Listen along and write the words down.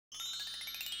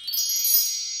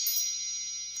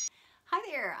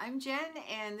there, I'm Jen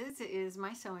and this is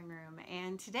my sewing room,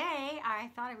 and today I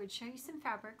thought I would show you some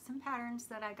fabrics, some patterns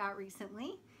that I got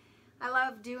recently. I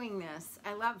love doing this.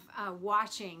 I love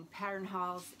watching pattern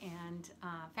hauls and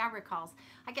fabric hauls.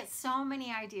 I get so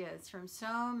many ideas from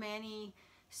so many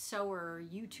sewer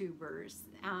YouTubers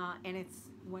and it's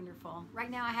wonderful.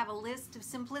 Right now I have a list of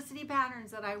simplicity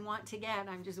patterns that I want to get.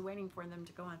 I'm just waiting for them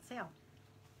to go on sale.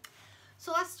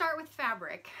 So let's start with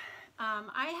fabric.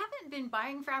 I haven't been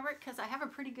buying fabric because I have a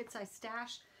pretty good sized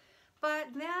stash, but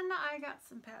then I got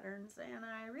some patterns and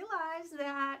I realized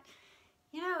that,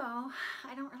 you know,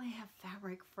 I don't really have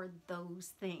fabric for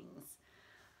those things.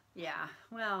 Yeah,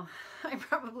 well, I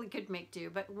probably could make do,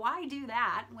 but why do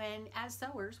that when as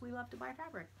sewers we love to buy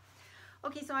fabric?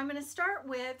 Okay, so I'm going to start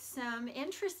with some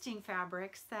interesting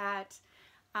fabrics that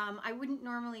I wouldn't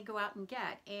normally go out and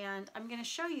get, and I'm going to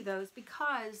show you those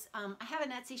because I have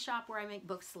an Etsy shop where I make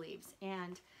book sleeves,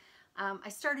 and I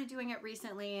started doing it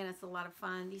recently and it's a lot of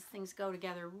fun. These things go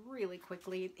together really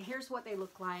quickly. Here's what they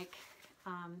look like.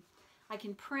 I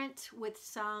can print with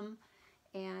some,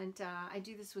 and I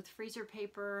do this with freezer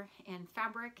paper and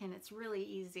fabric, and it's really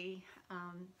easy.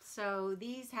 So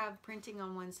these have printing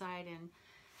on one side and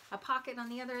a pocket on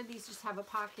the other. These just have a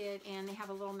pocket and they have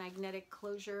a little magnetic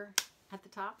closure at the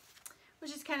top,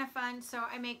 which is kind of fun. So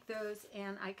I make those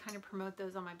and I kind of promote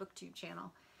those on my BookTube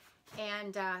channel.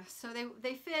 And so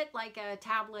they fit like a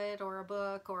tablet or a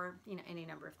book or, you know, any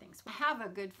number of things. I have a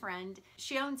good friend.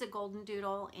 She owns a golden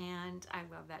doodle and I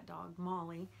love that dog,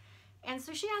 Molly. And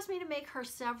so she asked me to make her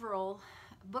several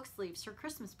book sleeves for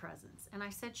Christmas presents. And I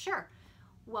said, sure.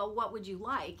 Well, what would you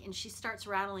like? And she starts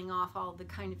rattling off all the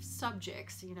kind of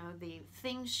subjects, you know, the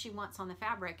things she wants on the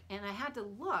fabric. And I had to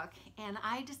look and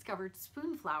I discovered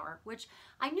Spoonflower, which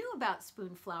I knew about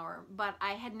Spoonflower, but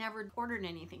I had never ordered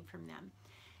anything from them.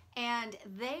 And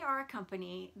they are a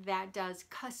company that does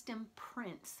custom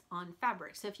prints on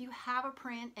fabric. So if you have a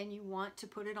print and you want to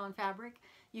put it on fabric,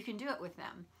 you can do it with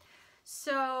them.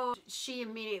 So she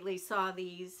immediately saw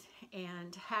these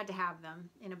and had to have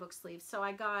them in a book sleeve. So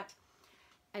I got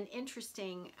an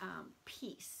interesting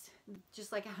piece,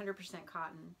 just like 100%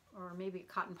 cotton or maybe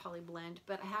a cotton poly blend,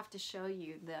 but I have to show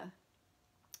you the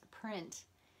print.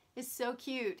 It's so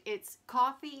cute. It's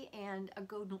coffee and a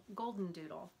golden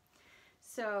doodle.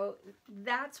 So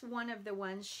that's one of the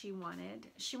ones she wanted.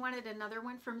 She wanted another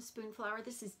one from Spoonflower.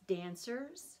 This is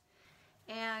Dancers.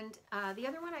 And the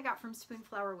other one I got from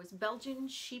Spoonflower was Belgian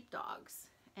Sheepdogs.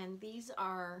 And these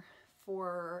are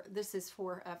this is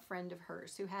for a friend of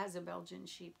hers who has a Belgian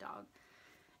sheepdog.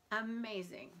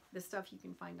 Amazing, the stuff you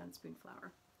can find on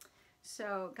Spoonflower.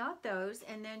 So got those,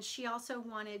 and then she also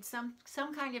wanted some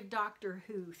kind of Doctor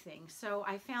Who thing. So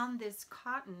I found this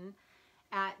cotton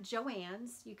at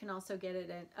Joann's. You can also get it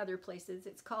at other places.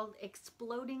 It's called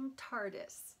Exploding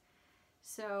TARDIS.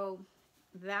 So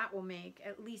that will make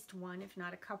at least one, if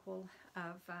not a couple,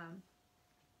 of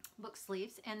book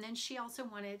sleeves. And then she also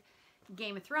wanted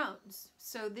Game of Thrones.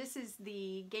 So this is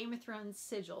the Game of Thrones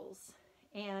sigils,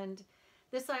 and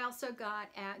this I also got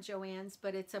at Joann's,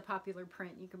 but it's a popular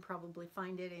print. You can probably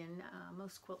find it in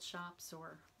most quilt shops,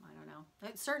 or I don't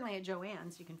know, certainly at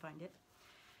Joann's you can find it.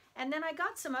 And then I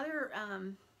got some other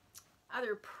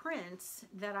other prints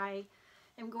that I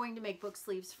am going to make book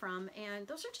sleeves from, and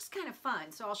those are just kind of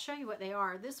fun. So I'll show you what they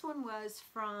are. This one was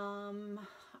from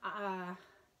I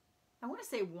want to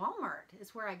say Walmart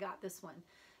is where I got this one.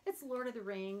 It's Lord of the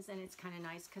Rings, and it's kind of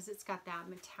nice because it's got that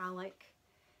metallic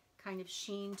kind of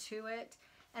sheen to it.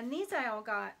 And these I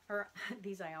got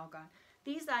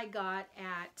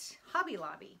at Hobby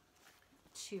Lobby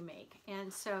to make.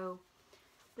 And so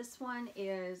this one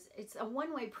it's a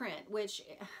one-way print, which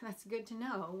that's good to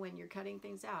know when you're cutting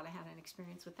things out. I had an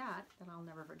experience with that I'll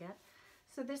never forget.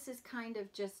 So this is kind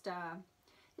of just,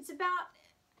 it's about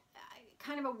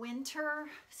kind of a winter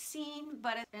scene,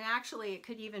 but and actually it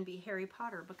could even be Harry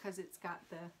Potter because it's got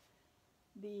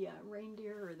the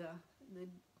reindeer or the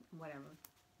whatever,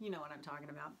 you know what I'm talking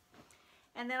about.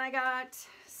 And then I got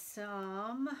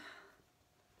some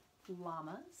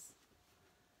llamas.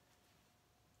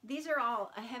 These are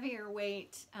all a heavier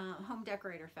weight home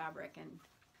decorator fabric,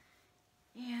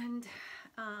 and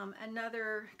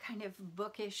another kind of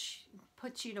bookish,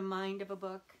 puts you to mind of a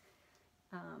book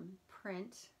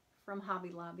print from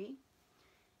Hobby Lobby.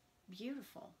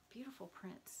 Beautiful, beautiful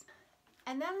prints.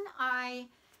 And then I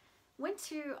went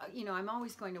to, you know, I'm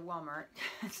always going to Walmart.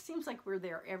 It seems like we're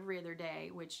there every other day,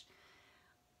 which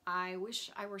I wish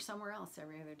I were somewhere else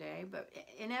every other day, but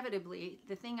inevitably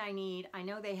the thing I need, I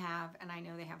know they have, and I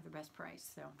know they have the best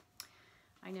price. So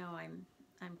I know I'm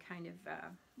kind of,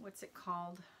 what's it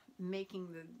called? making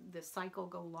the cycle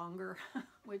go longer,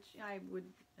 which I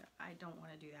don't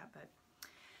want to do that. But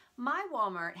my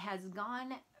Walmart has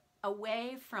gone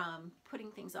away from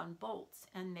putting things on bolts,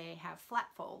 and they have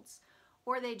flat folds,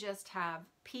 or they just have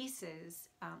pieces,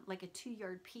 like a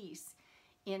 2-yard piece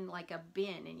in like a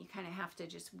bin, and you kind of have to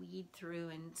just weed through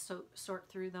and sort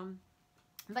through them.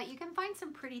 But you can find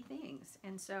some pretty things.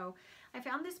 And so I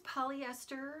found this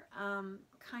polyester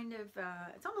kind of,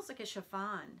 it's almost like a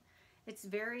chiffon. It's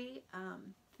very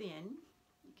thin.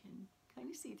 You can kind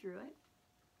of see through it.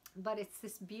 But it's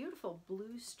this beautiful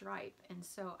blue stripe. And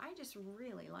so I just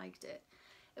really liked it.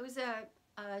 It was a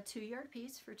 2-yard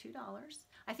piece for $2.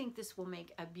 I think this will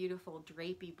make a beautiful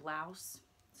drapey blouse.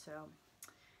 So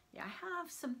yeah, I have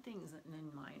some things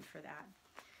in mind for that.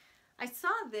 I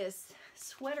saw this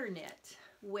sweater knit,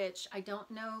 which I don't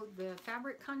know the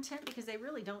fabric content because they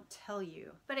really don't tell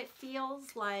you, but it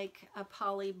feels like a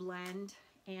poly blend,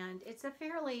 and it's a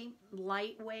fairly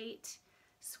lightweight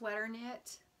sweater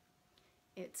knit.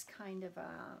 It's kind of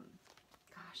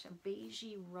gosh, a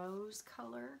beigey rose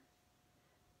color,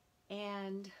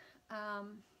 and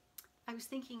I was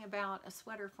thinking about a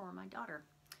sweater for my daughter.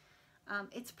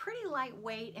 It's pretty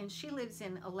lightweight, and she lives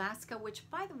in Alaska, which,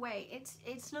 by the way,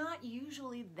 it's not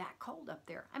usually that cold up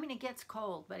there. I mean, it gets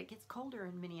cold, but it gets colder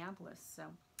in Minneapolis.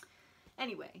 So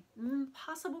anyway,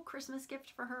 possible Christmas gift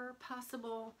for her,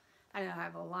 possible, I don't know, I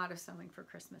have a lot of sewing for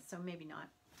Christmas, so maybe not.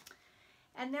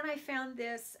 And then I found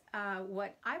this,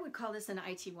 what I would call this an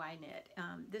ITY knit.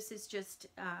 This is just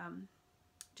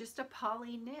a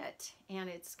poly knit, and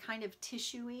it's kind of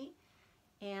tissuey,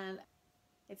 and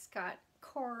it's got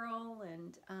coral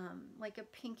and like a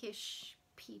pinkish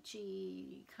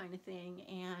peachy kind of thing.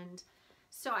 And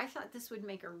so I thought this would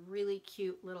make a really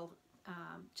cute little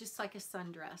just like a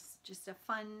sundress, just a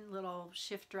fun little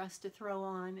shift dress to throw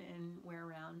on and wear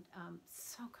around.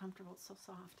 So comfortable, so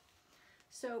soft.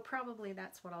 So probably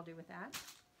that's what I'll do with that.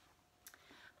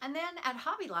 And then at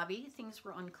Hobby Lobby, things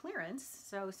were on clearance,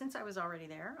 so since I was already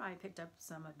there, I picked up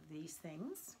some of these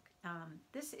things.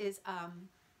 This is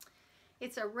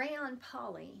it's a rayon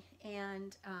poly,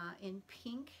 and in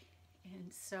pink,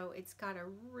 and so it's got a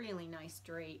really nice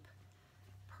drape,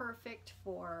 perfect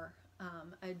for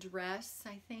a dress,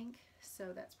 I think.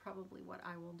 So that's probably what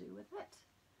I will do with it.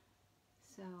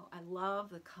 So I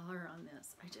love the color on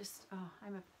this.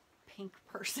 I'm a pink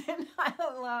person. I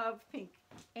love pink.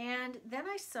 And then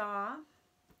I saw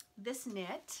this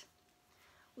knit,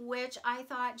 which I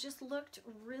thought just looked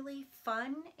really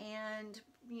fun, and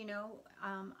you know,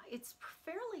 it's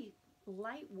fairly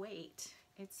lightweight.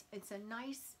 It's a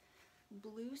nice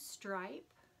blue stripe,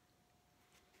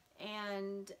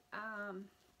 and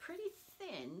pretty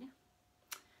thin.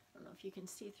 I don't know if you can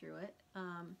see through it,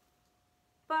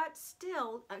 but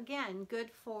still, again, good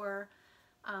for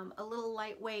a little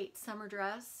lightweight summer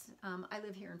dress. I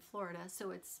live here in Florida,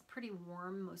 so it's pretty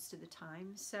warm most of the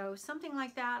time. So something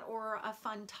like that, or a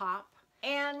fun top.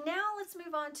 And now let's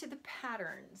move on to the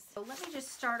patterns. So let me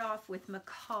just start off with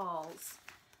McCall's.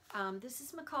 This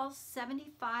is McCall's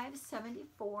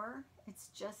 7574. It's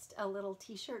just a little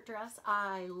t-shirt dress.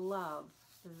 I love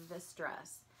this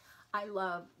dress. I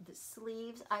love the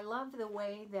sleeves. I love the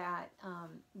way that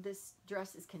this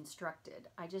dress is constructed.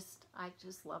 I just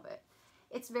love it.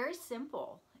 It's very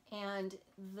simple, and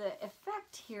the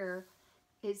effect here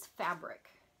is fabric.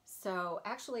 So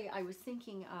actually I was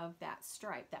thinking of that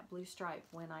stripe, that blue stripe,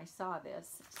 when I saw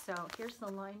this. So here's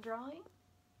the line drawing.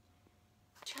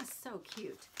 Just so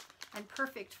cute and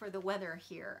perfect for the weather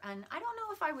here. And I don't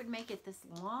know if I would make it this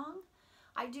long.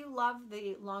 I do love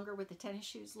the longer with the tennis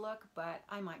shoes look, but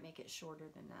I might make it shorter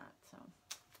than that. So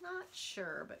not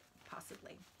sure, but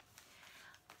possibly.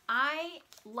 I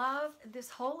love this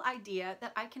whole idea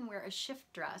that I can wear a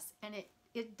shift dress and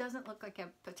it doesn't look like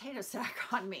a potato sack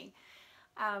on me.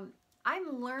 I'm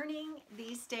learning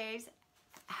these days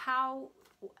how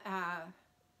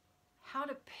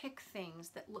to pick things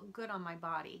that look good on my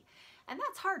body. And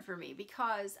that's hard for me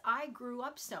because I grew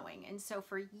up sewing, and so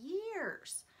for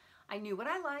years I knew what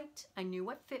I liked, I knew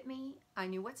what fit me, I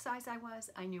knew what size I was,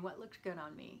 I knew what looked good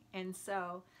on me. And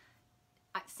so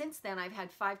since then I've had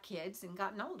 5 kids and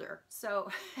gotten older. So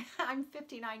I'm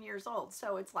 59 years old.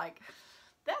 So it's like,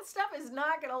 that stuff is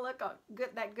not going to look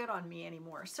that good on me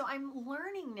anymore. So I'm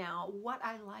learning now what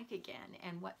I like again,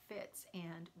 and what fits,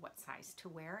 and what size to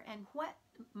wear, and what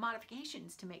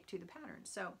modifications to make to the pattern.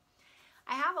 So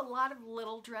I have a lot of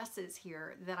little dresses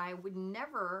here that I would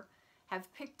never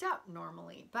have picked up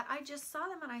normally, but I just saw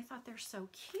them and I thought they're so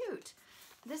cute.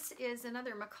 This is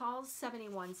another McCall's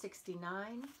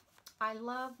 7169. I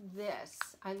love this.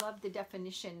 I love the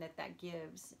definition that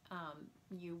gives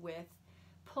you with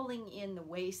pulling in the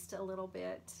waist a little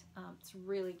bit. It's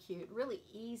really cute, really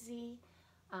easy.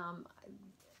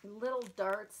 Little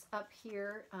darts up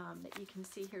here that you can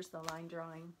see. Here's the line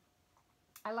drawing.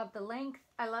 I love the length.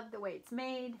 I love the way it's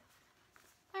made.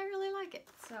 I really like it.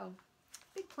 So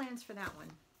big plans for that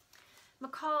one.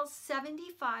 McCall's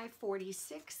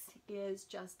 7546 is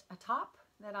just a top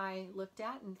that I looked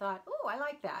at and thought, oh, I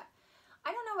like that.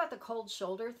 I don't know about the cold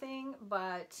shoulder thing,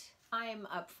 but I'm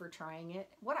up for trying it.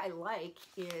 What I like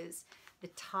is the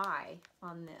tie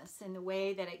on this and the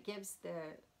way that it gives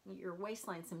your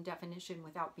waistline some definition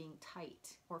without being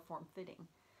tight or form-fitting.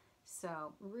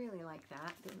 So really like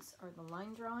that. Those are the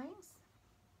line drawings.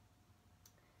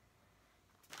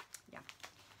 Yeah.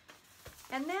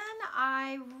 And then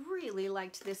I really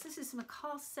liked this. This is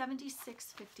McCall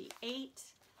 7658.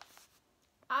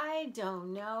 I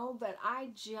don't know, but I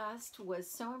just was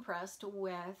so impressed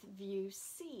with View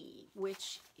C,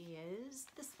 which is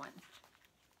this one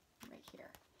right here.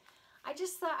 I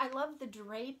just thought, I love the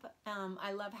drape.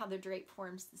 I love how the drape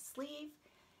forms the sleeve.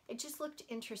 It just looked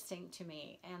interesting to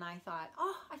me, and I thought,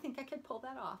 oh, I think I could pull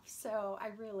that off. So I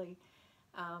really,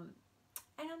 I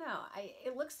don't know.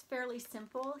 It looks fairly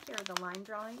simple. Here are the line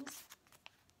drawings.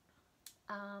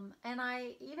 And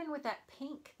even with that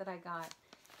pink that I got,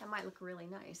 that might look really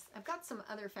nice. I've got some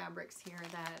other fabrics here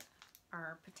that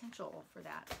are potential for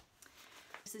that.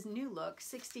 This is New Look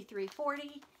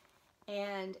 6340,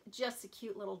 and just a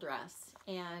cute little dress.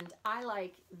 And I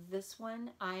like this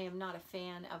one. I am not a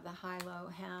fan of the high-low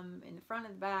hem in the front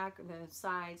and the back, or the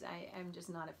sides. I'm just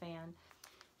not a fan.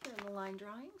 Here are the line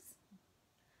drawings.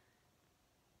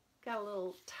 Got a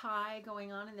little tie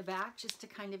going on in the back just to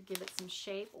kind of give it some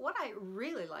shape. What I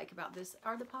really like about this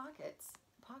are the pockets.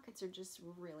 The pockets are just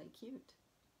really cute.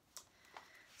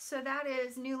 So that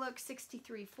is New Look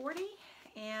 6340,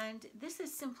 and this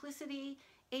is Simplicity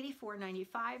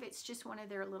 84.95. It's just one of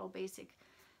their little basic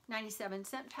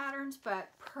 97-cent patterns, but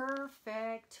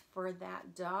perfect for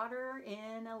that daughter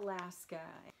in Alaska.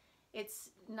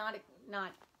 It's not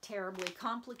terribly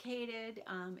complicated.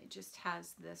 It just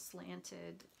has the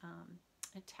slanted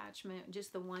attachment,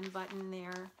 just the one button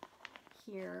there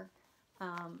here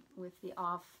with the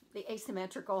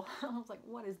asymmetrical, I was like,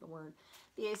 what is the word?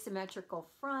 The asymmetrical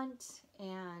front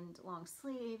and long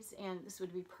sleeves, and this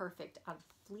would be perfect out of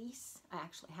fleece. I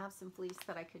actually have some fleece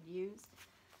that I could use.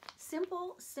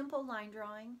 Simple line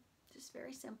drawing, just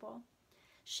very simple.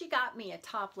 She got me a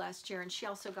top last year, and she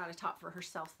also got a top for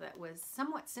herself that was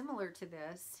somewhat similar to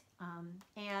this,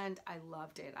 and I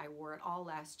loved it. I wore it all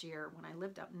last year when I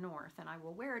lived up north, and I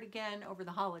will wear it again over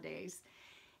the holidays.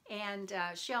 And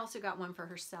she also got one for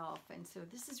herself, and so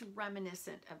this is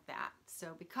reminiscent of that.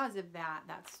 So because of that,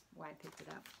 that's why I picked it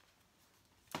up.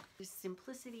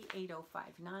 Simplicity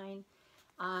 8059.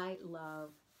 I love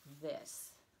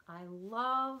this. I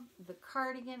love the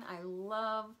cardigan. I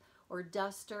love, or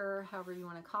duster, however you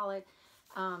want to call it.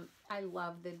 I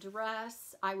love the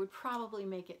dress. I would probably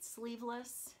make it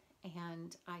sleeveless,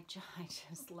 and I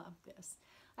just love this.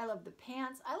 I love the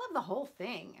pants. I love the whole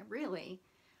thing, really.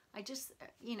 I just,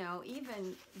 you know,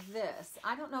 even this,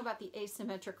 I don't know about the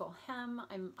asymmetrical hem.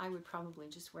 I would probably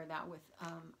just wear that with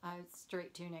a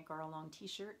straight tunic or a long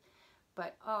t-shirt.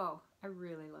 But, oh, I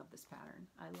really love this pattern.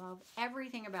 I love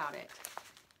everything about it.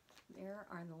 There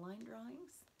are the line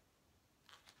drawings.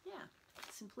 Yeah,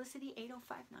 Simplicity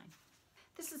 8059.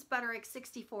 This is Butterick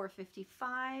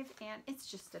 6455, and it's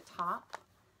just a top.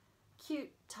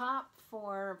 Cute top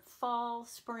for fall,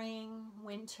 spring,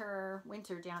 winter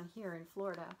down here in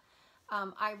Florida.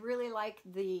 I really like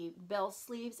the bell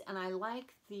sleeves, and I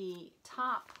like the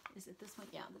top. Is it this one?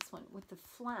 Yeah, this one with the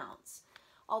flounce.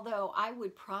 Although I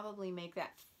would probably make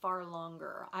that far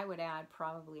longer. I would add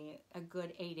probably a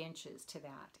good 8 inches to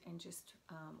that and just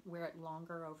wear it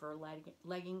longer over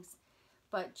leggings.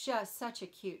 But just such a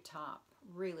cute top,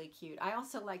 really cute. I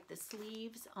also like the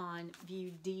sleeves on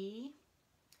View D.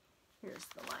 Here's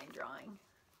the line drawing.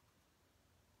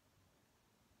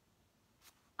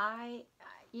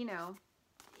 You know,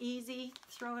 easy,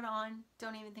 throw it on,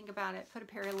 don't even think about it. Put a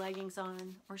pair of leggings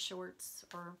on or shorts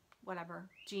or whatever,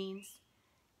 jeans,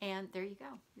 and there you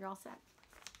go. You're all set.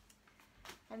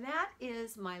 And that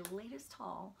is my latest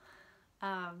haul.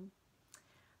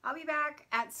 I'll be back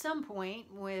at some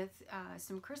point with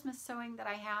some Christmas sewing that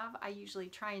I have. I usually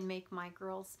try and make my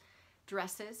girls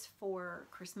dresses for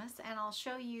Christmas, and I'll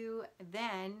show you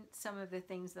then some of the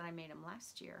things that I made them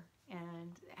last year,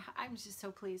 and I'm just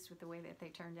so pleased with the way that they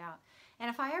turned out. And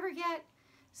if I ever get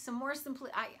some more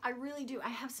I really do, I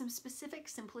have some specific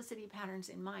Simplicity patterns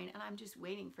in mind, and I'm just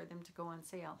waiting for them to go on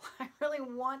sale. I really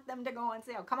want them to go on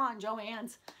sale. Come on,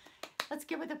 Joann's, let's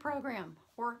get with the program.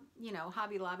 Or, you know,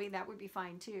 Hobby Lobby, that would be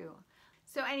fine too.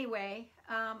 So anyway,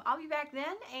 I'll be back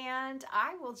then, and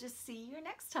I will just see you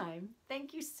next time.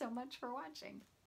 Thank you so much for watching.